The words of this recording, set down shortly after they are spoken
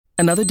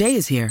Another day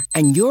is here,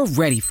 and you're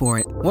ready for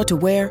it. What to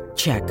wear?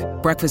 Check.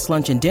 Breakfast,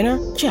 lunch, and dinner?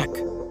 Check.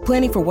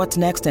 Planning for what's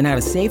next and how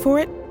to save for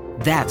it?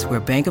 That's where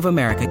Bank of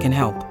America can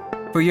help.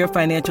 For your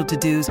financial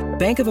to-dos,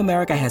 Bank of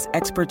America has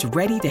experts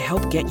ready to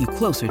help get you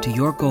closer to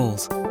your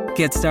goals.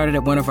 Get started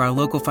at one of our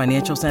local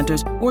financial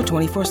centers or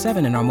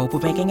 24/7 in our mobile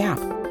banking app.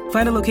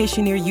 Find a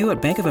location near you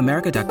at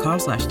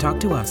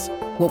bankofamerica.com/talktous.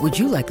 What would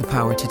you like the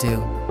power to do?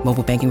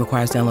 Mobile banking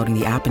requires downloading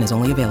the app and is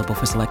only available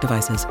for select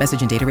devices.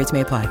 Message and data rates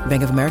may apply.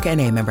 Bank of America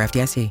N.A., member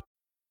FDIC.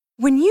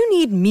 When you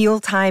need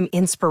mealtime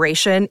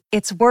inspiration,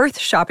 it's worth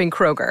shopping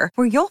Kroger,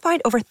 where you'll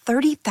find over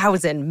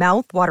 30,000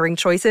 mouth-watering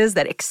choices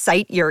that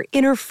excite your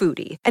inner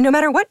foodie. And no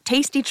matter what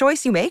tasty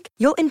choice you make,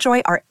 you'll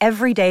enjoy our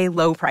everyday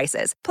low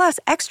prices, plus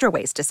extra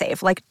ways to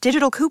save, like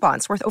digital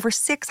coupons worth over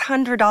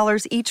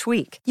 $600 each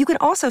week. You can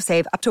also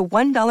save up to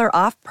 $1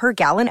 off per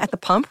gallon at the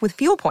pump with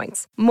fuel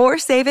points. More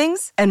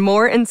savings and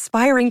more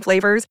inspiring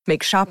flavors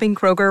make shopping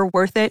Kroger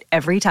worth it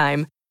every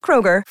time.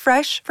 Kroger,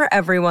 fresh for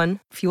everyone.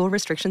 Fuel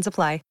restrictions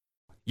apply.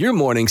 Your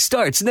morning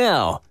starts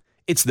now.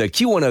 It's the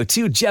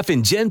Q102 Jeff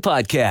and Jen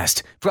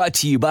podcast, brought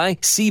to you by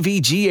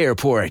CVG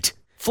Airport.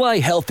 Fly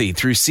healthy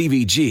through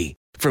CVG.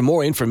 For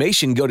more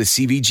information, go to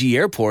CVG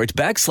Airport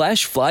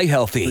 /fly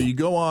healthy. So you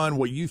go on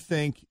what you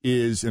think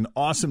is an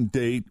awesome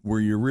date where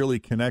you're really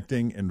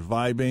connecting and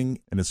vibing,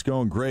 and it's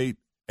going great,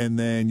 and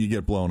then you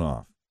get blown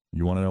off.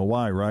 You want to know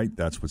why, right?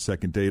 That's what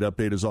Second Date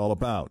Update is all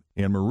about.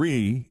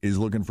 Anne-Marie is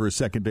looking for a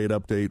second date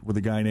update with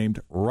a guy named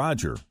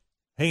Roger.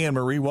 Hey,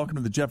 Anne-Marie, welcome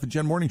to the Jeff and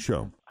Jen Morning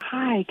Show.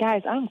 Hi,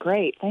 guys. I'm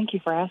great. Thank you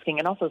for asking,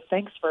 and also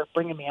thanks for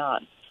bringing me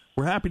on.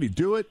 We're happy to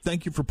do it.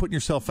 Thank you for putting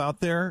yourself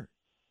out there.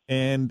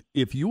 And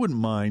if you wouldn't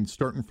mind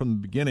starting from the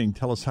beginning,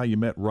 tell us how you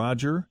met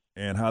Roger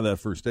and how that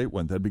first date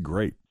went. That'd be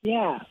great.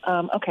 Yeah.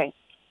 Okay.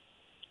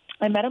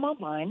 I met him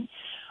online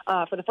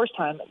for the first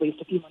time, at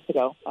least a few months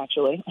ago,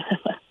 actually.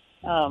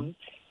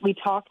 We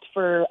talked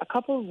for a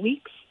couple of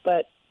weeks,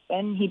 but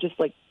then he just,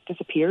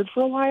 disappeared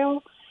for a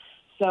while.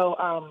 So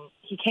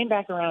he came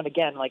back around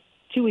again,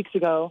 2 weeks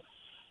ago,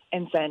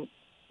 and said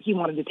he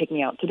wanted to take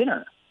me out to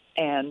dinner.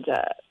 And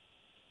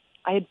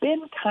I had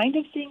been kind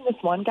of seeing this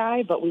one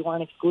guy, but we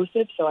weren't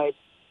exclusive, so I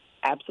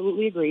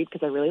absolutely agreed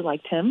because I really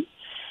liked him.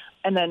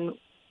 And then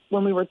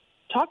when we were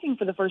talking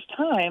for the first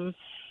time,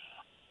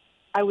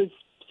 I was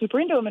super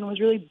into him and was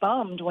really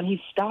bummed when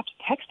he stopped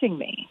texting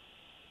me.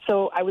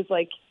 So I was,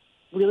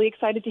 really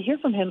excited to hear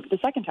from him the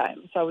second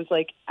time. So I was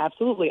like,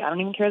 absolutely, I don't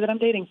even care that I'm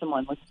dating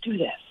someone. Let's do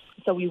this.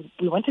 So we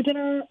went to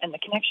dinner, and the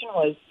connection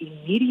was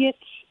immediate.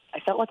 I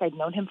felt like I'd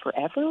known him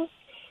forever.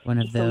 One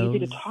of those. So easy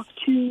to talk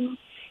to.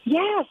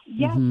 Yes,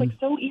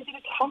 so easy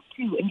to talk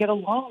to and get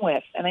along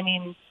with. And I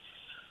mean,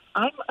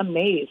 I'm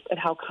amazed at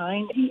how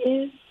kind he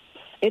is.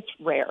 It's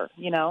rare,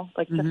 to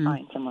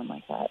find someone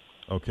like that.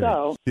 Okay.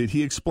 So, did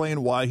he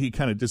explain why he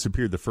kind of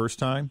disappeared the first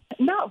time?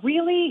 Not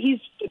really. He's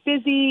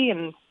busy,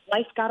 and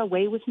life got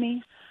away with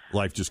me.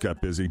 Life just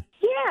got busy?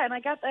 Yeah, and I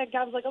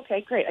was like,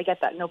 okay, great. I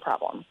get that. No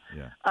problem.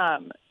 Yeah.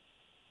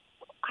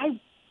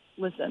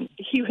 Listen,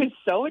 he was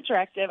so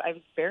attractive. I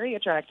was very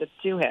attracted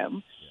to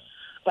him,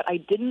 but I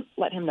didn't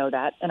let him know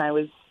that. And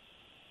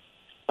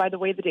by the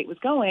way the date was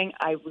going,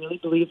 I really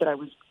believed that I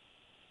was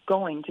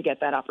going to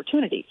get that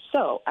opportunity.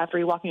 So after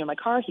he walked me in my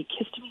car, he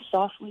kissed me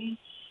softly.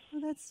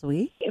 Oh, that's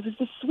sweet. It was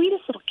the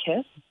sweetest little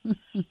kiss.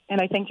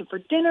 And I thanked him for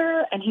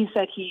dinner, and he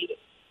said he'd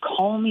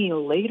call me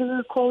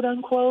later, quote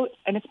unquote.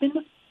 And it's been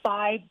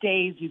 5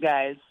 days, you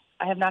guys.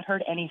 I have not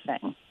heard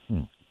anything.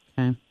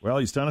 Okay. Well,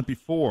 he's done it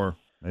before.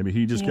 Maybe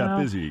he just got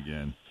busy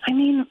again. I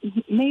mean,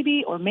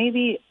 maybe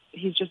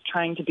he's just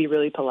trying to be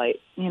really polite.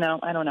 I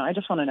don't know. I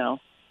just want to know.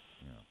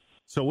 Yeah.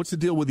 So what's the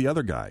deal with the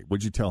other guy?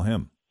 What'd you tell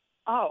him?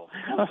 Oh,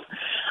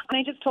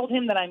 I just told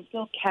him that I'm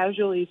still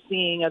casually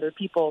seeing other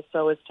people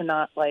so as to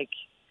not,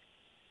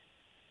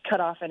 cut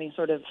off any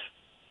sort of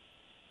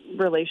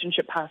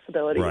relationship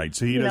possibility. Right.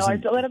 So he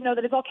doesn't. I let him know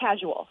that it's all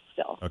casual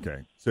still.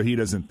 Okay. So he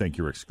doesn't think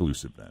you're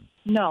exclusive then?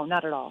 No,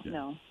 not at all. Yeah.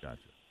 No. Gotcha.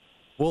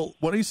 Well,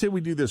 why don't you say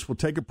we do this? We'll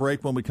take a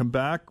break. When we come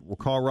back, we'll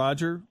call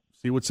Roger,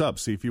 see what's up,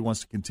 see if he wants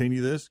to continue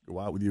this, go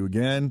out with you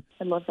again.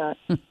 I'd love that.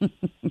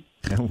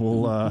 And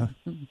we'll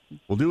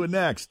do it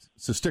next.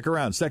 So stick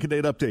around. Second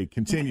Date Update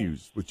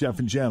continues with Jeff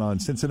and Jen on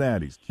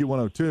Cincinnati's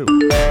Q102.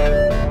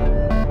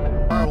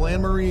 All right, well,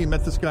 Anne-Marie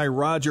met this guy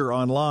Roger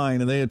online,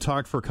 and they had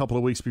talked for a couple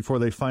of weeks before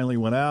they finally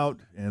went out,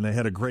 and they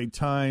had a great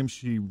time.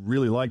 She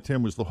really liked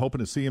him, was hoping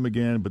to see him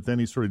again, but then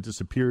he sort of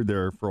disappeared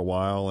there for a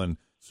while and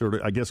sort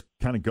of, I guess,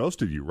 kind of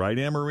ghosted you, right,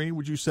 Anne-Marie?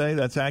 Would you say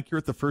that's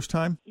accurate the first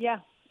time? Yeah,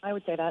 I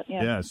would say that,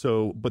 yeah. Yeah,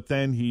 so, but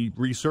then he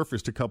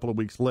resurfaced a couple of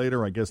weeks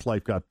later. I guess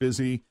life got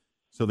busy,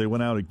 so they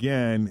went out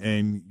again,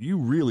 and you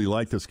really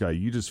like this guy.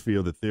 You just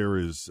feel that there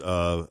is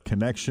a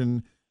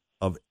connection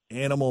of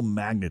animal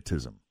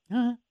magnetism.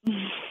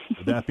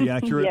 Would that be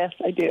accurate? Yes,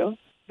 I do.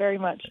 Very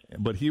much.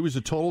 But he was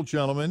a total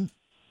gentleman.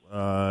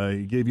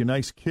 He gave you a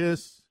nice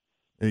kiss,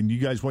 and you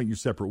guys went your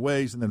separate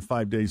ways, and then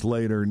 5 days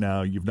later,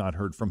 now you've not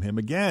heard from him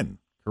again,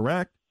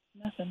 correct?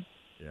 Nothing.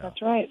 Yeah.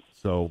 That's right.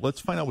 So let's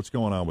find out what's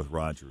going on with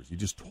Roger. Is he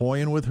just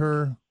toying with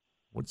her?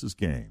 What's his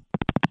game?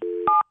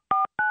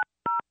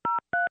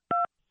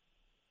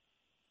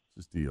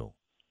 his deal?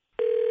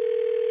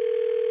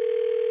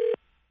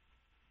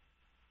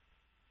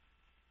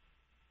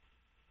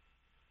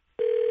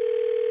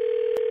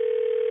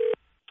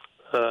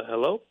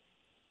 Hello?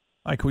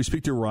 Hi, can we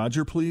speak to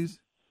Roger, please?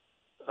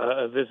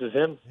 This is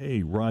him.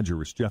 Hey, Roger,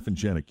 it's Jeff and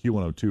Jen at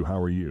Q102.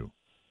 How are you?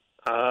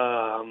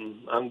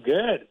 I'm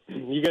good.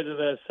 You guys are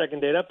the second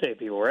date update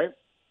people, right?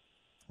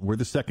 We're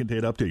the second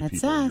date update That's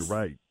people. us. You're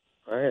right.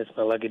 All right, it's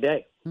my lucky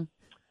day.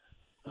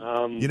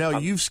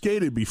 You've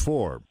skated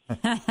before.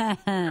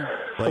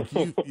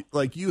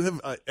 like you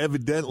have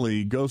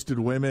evidently ghosted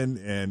women,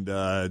 and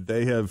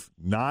they have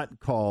not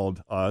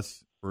called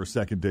us for a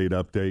second date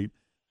update.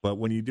 But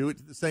when you do it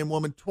to the same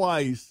woman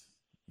twice,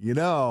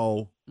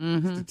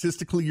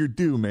 statistically you're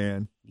due,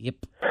 man.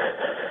 Yep.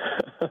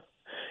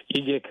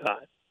 You get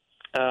caught.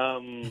 So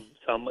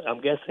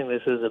I'm guessing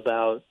this is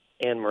about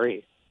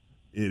Anne-Marie.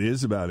 It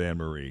is about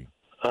Anne-Marie.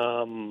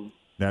 Now,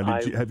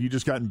 have you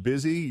just gotten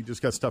busy? You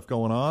just got stuff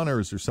going on, or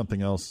is there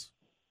something else?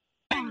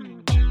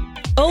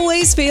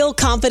 Always feel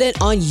confident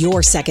on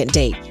your second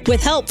date.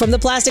 With help from the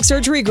Plastic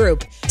Surgery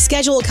Group.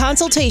 Schedule a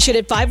consultation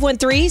at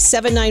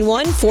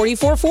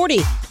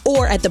 513-791-4440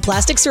 or at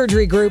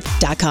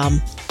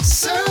theplasticsurgerygroup.com.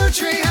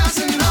 Surgery has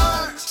an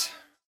art.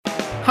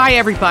 Hi,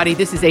 everybody.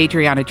 This is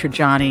Adriana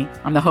Trajani.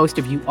 I'm the host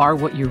of You Are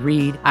What You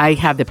Read. I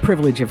have the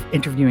privilege of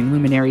interviewing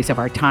luminaries of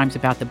our times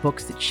about the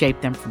books that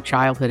shaped them from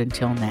childhood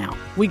until now.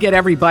 We get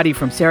everybody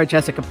from Sarah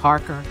Jessica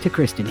Parker to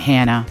Kristen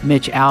Hanna,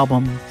 Mitch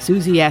Albom,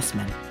 Susie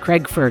Essman,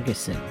 Craig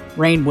Ferguson,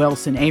 Rainn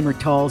Wilson, Amor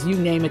Tolls, you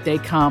name it, they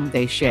come,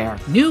 they share.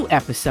 New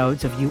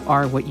episodes of You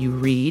Are What You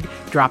Read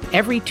drop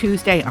every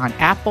Tuesday on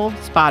Apple,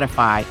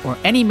 Spotify, or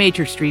any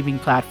major streaming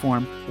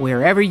platform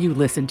wherever you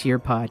listen to your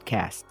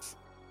podcasts.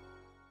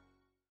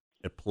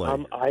 At play.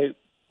 I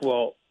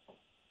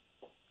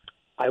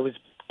was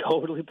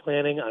totally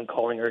planning on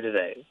calling her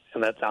today,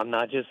 and I'm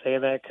not just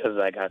saying that because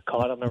I got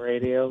caught on the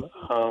radio.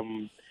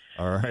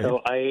 All right. So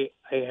I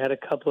had a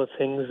couple of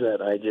things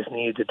that I just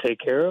needed to take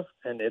care of,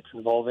 and it's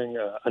involving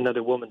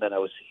another woman that I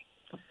was seeing.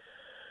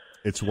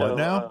 It's what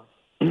now?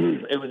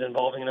 It was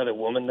involving another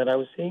woman that I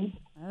was seeing.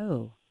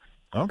 Oh.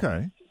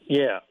 Okay.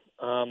 Yeah,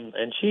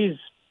 and she's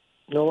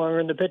no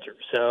longer in the picture,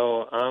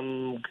 so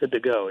I'm good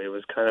to go. It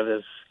was kind of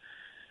this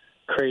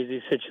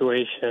crazy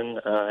situation,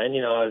 and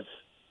I was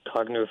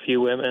talking to a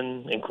few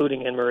women,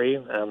 including Anne-Marie.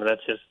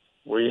 That's just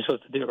what you're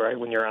supposed to do, right,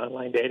 when you're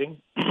online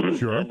dating.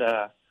 Sure. And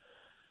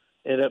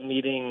ended up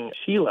meeting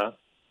Sheila.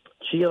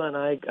 Sheila and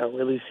I got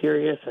really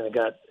serious, and it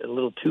got a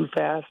little too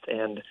fast,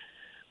 and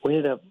we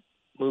ended up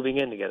moving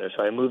in together.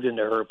 So I moved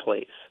into her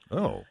place.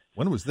 Oh,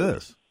 when was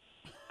this?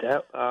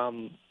 That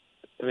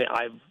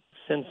I've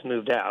since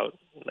moved out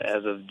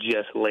as of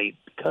just late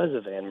because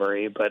of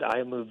Anne-Marie, but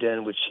I moved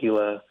in with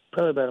Sheila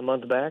probably about a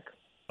month back.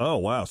 Oh,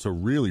 wow. So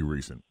really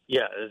recent.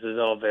 Yeah, this is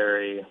all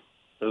it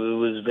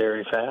was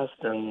very fast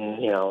and,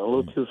 a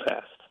little too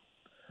fast.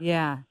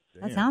 Yeah.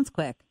 That Damn. sounds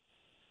quick.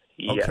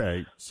 Yeah.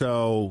 Okay.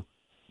 So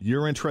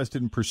you're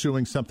interested in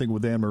pursuing something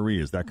with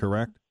Anne-Marie, is that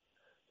correct?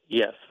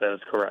 Yes, that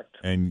is correct.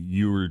 And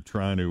you were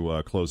trying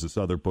to close this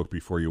other book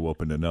before you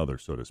opened another,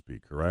 so to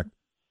speak, correct?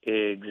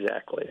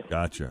 Exactly.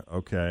 Gotcha.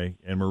 Okay.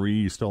 Anne-Marie,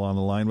 you still on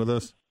the line with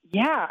us?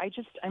 Yeah, I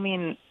just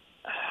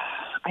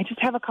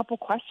have a couple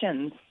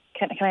questions.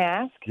 Can I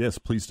ask? Yes,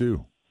 please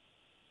do.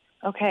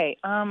 Okay.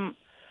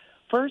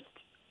 First,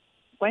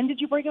 when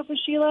did you break up with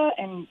Sheila?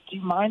 And do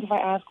you mind if I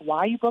ask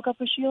why you broke up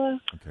with Sheila?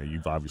 Okay,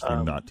 you've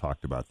obviously not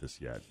talked about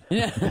this yet.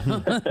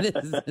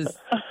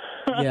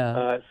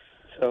 Yeah.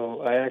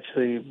 So I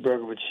actually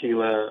broke up with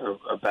Sheila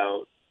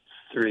about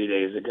 3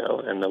 days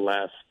ago, and the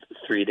last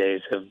 3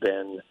 days have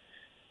been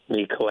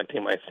me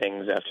collecting my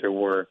things after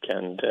work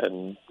and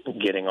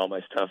getting all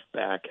my stuff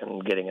back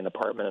and getting an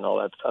apartment and all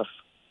that stuff.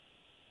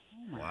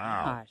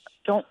 Wow. Gosh.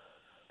 Don't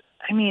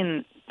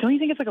you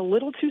think it's like a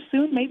little too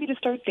soon maybe to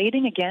start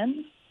dating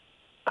again?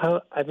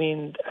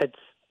 It's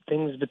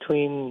things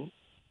between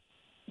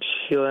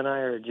Sheila and I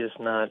are just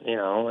not,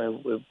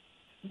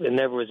 it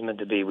never was meant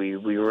to be. We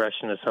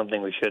rushed into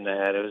something we shouldn't have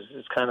had.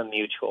 It's kind of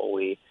mutual.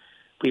 We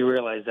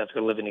realized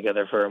after living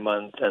together for a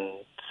month,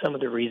 and some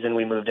of the reason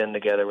we moved in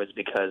together was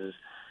because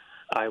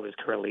I was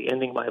currently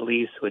ending my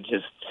lease, which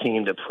just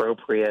seemed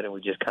appropriate, and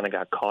we just kind of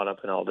got caught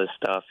up in all this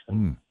stuff.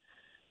 And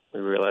we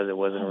realized it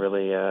wasn't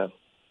really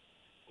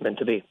meant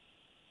to be.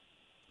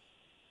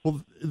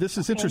 Well, this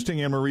is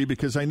interesting, Anne-Marie,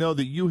 because I know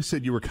that you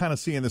said you were kind of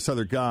seeing this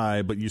other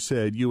guy, but you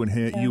said you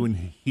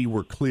and he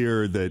were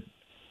clear that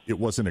it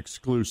wasn't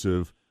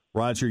exclusive.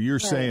 Roger, you're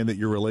saying that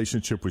your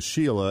relationship with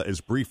Sheila, as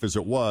brief as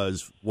it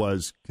was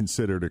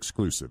considered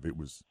exclusive. It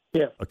was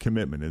a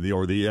commitment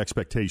or the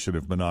expectation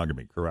of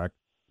monogamy, correct?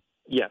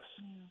 Yes.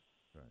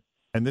 Right.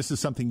 And this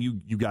is something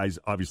you guys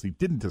obviously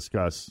didn't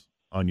discuss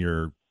on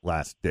your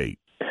last date.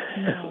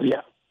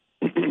 Yeah.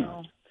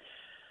 No.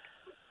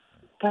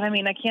 But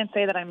I can't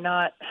say that I'm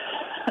not.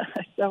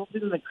 So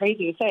this isn't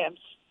crazy to say. I'm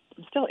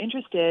still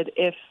interested.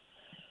 If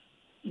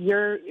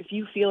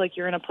you feel like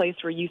you're in a place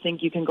where you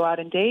think you can go out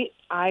and date,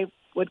 I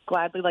would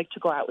gladly like to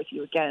go out with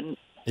you again.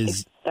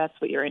 if that's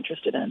what you're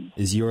interested in.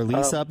 Is your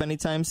lease up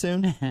anytime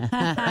soon?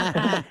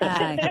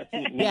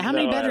 Yeah, how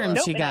many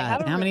bedrooms you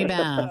got? How many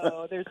baths?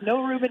 So there's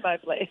no room in my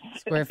place.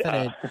 Square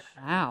footage.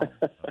 Wow.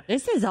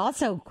 This is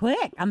also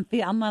quick.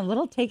 I'm a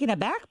little taken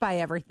aback by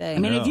everything. I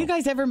mean, have you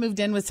guys ever moved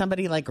in with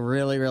somebody like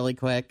really, really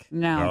quick?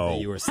 No.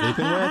 That you were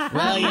sleeping with?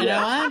 Well, you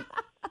know what?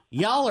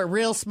 Y'all are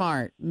real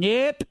smart.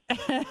 Yep.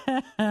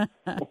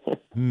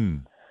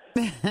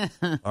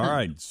 All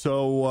right.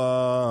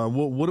 So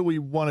what do we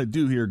want to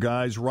do here,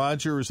 guys?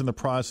 Roger is in the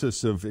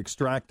process of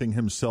extracting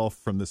himself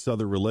from this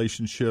other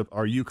relationship.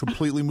 Are you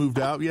completely moved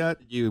out yet?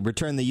 Did you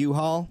return the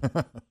U-Haul?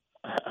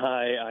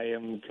 I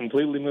am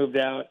completely moved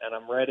out, and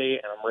I'm ready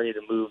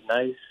to move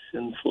nice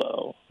and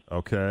slow.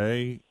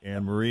 Okay.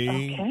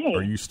 Anne-Marie, Okay.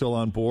 are you still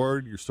on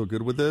board? You're still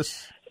good with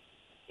this?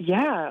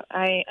 Yeah,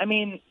 I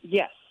mean,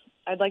 yes.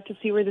 I'd like to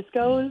see where this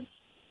goes.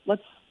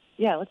 Let's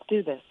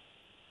do this.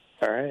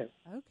 All right.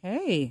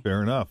 Okay.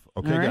 Fair enough.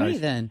 Okay, All righty,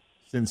 guys. then.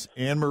 Since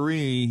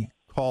Anne-Marie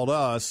called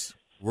us,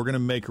 we're going to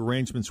make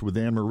arrangements with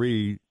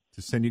Anne-Marie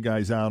to send you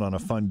guys out on a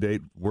fun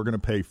date we're going to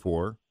pay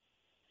for.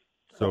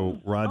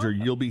 So, Roger,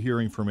 you'll be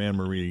hearing from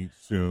Anne-Marie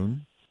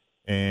soon.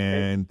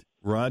 And,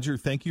 Roger,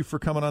 thank you for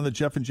coming on the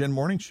Jeff and Jen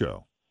Morning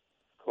Show.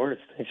 Of course.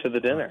 Thanks for the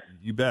dinner.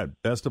 You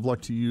bet. Best of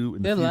luck to you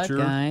in Good the luck,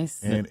 future. guys.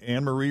 And,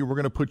 Anne-Marie, we're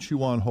going to put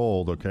you on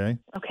hold, okay?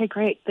 Okay,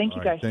 great. Thank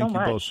you All right. guys Thank so you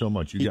much. both so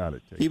much. You got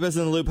it. Take Keep us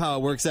in the loop how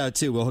it works out,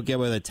 too. We'll hook you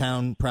up with a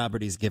Town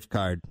Properties gift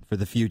card for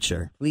the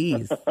future.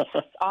 Please.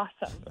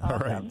 Awesome. All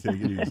right, take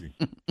it easy.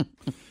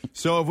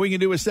 So if we can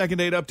do a second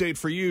date update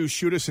for you,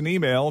 shoot us an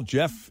email,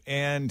 Jeff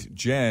and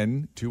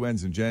Jen, 2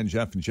 N's and Jen,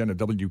 Jeff and Jen at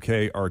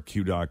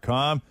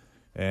WKRQ.com.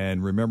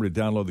 And remember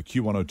to download the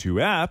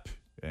Q102 app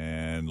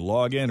and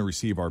log in and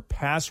receive our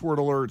password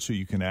alert so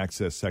you can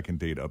access Second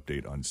Date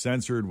Update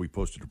Uncensored. We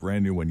posted a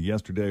brand new one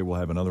yesterday. We'll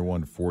have another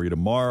one for you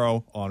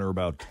tomorrow on or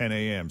about 10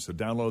 a.m. So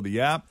download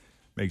the app,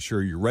 make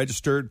sure you're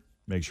registered,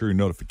 make sure your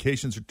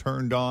notifications are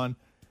turned on,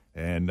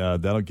 and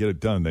that'll get it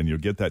done. Then you'll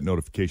get that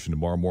notification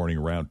tomorrow morning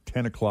around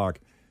 10 o'clock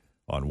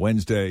on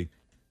Wednesday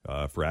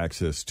for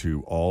access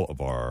to all of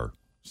our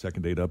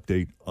Second Date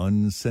Update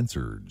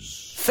Uncensored.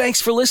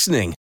 Thanks for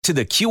listening to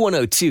the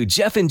Q102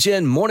 Jeff and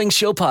Jen Morning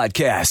Show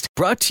podcast,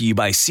 brought to you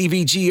by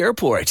CVG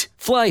Airport.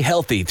 Fly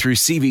healthy through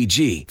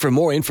CVG. For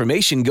more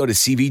information, go to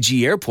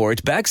CVG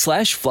Airport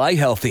 /fly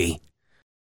healthy.